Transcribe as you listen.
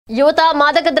యువత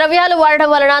మాదక ద్రవ్యాలు వాడడం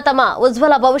వలన తమ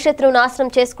ఉజ్వల భవిష్యత్తును నాశనం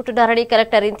చేసుకుంటున్నారని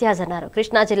కలెక్టర్ ఇంతియాజ్ అన్నారు.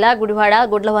 కృష్ణా జిల్లా గుడివాడ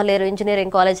గుడ్లవల్లేరు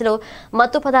ఇంజనీరింగ్ కాలేజీలో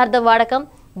మత్తు పదార్థం వాడకం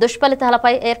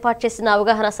దుష్ఫలితాలపై ఏర్పాటు చేసిన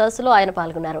అవగాహన సదస్సులో ఆయన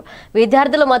పాల్గొన్నారు.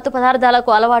 విద్యార్థులు మత్తు పదార్థాలకు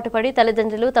అలవాటు పడి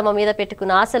తల్లిదండ్రులు తమ మీద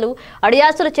పెట్టుకున్న ఆశలు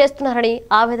అడియాసులు చేస్తున్నారని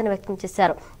ఆవేదన వ్యక్తం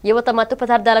చేశారు. యువత మత్తు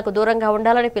పదార్థాలకు దూరంగా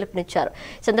ఉండాలని పిలుపునిచ్చారు.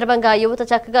 సందర్భంగా యువత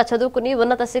చక్కగా చదువుకుని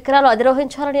ఉన్నత శిఖరాలు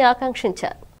అధిరోహించాలని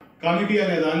ఆకాంక్షించారు.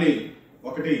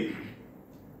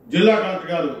 జిల్లా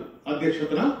కలెక్టర్ గారు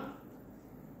అధ్యక్షతన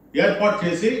ఏర్పాటు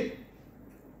చేసి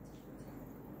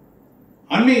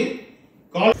అన్ని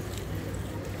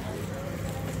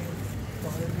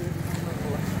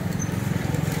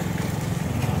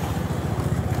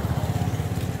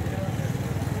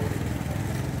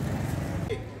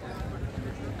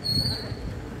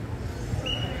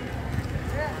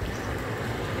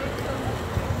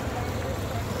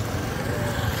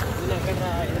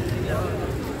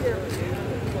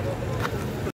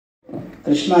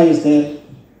Krishna is there,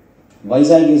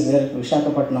 Vizag is there,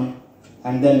 Visakhapatnam,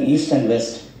 and then east and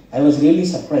west. I was really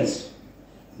surprised.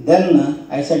 Then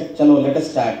I said, "Chalo, let us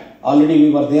start." Already we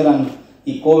were there on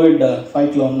the COVID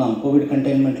fight lo unnam, COVID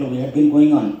containment lo we had been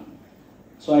going on.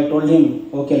 So I told him,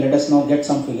 "Okay, let us now get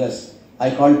some figures."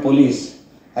 I called police.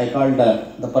 I called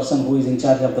the person who is in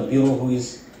charge of the bureau who is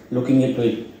looking into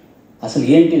it. Asal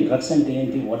enti drugs and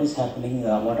enti, what is happening?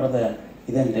 What are the?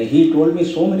 He told me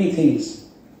so many things.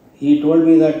 He told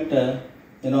me that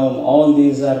all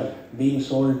these are being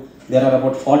sold. There are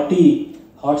about 40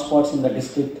 hotspots in the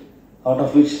district, out of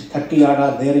which 30 are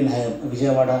there in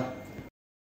Vijayawada.